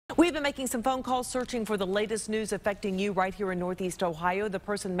We've been making some phone calls searching for the latest news affecting you right here in Northeast Ohio. The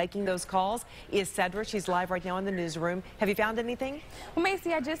person making those calls is Cedra. She's live right now in the newsroom. Have you found anything? Well,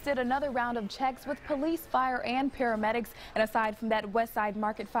 Macy, I just did another round of checks with police, fire, and paramedics. And aside from that West Side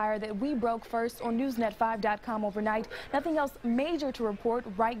Market fire that we broke first on NewsNet5.com overnight, nothing else major to report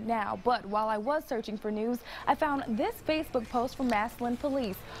right now. But while I was searching for news, I found this Facebook post from Massillon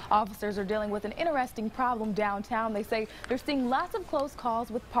Police. Officers are dealing with an interesting problem downtown. They say they're seeing lots of close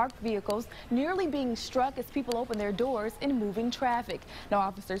calls with parked vehicles nearly being struck as people open their doors in moving traffic. Now,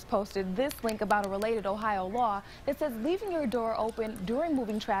 officers posted this link about a related Ohio law that says leaving your door open during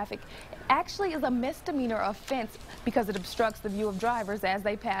moving traffic actually is a misdemeanor offense because it obstructs the view of drivers as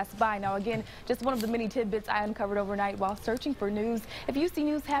they pass by. Now, again, just one of the many tidbits I uncovered overnight while searching for news. If you see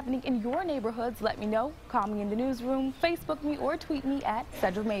news happening in your neighborhoods, let me know. Call me in the newsroom, Facebook me, or tweet me at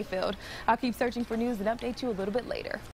Cedra Mayfield. I'll keep searching for news and update you a little bit later.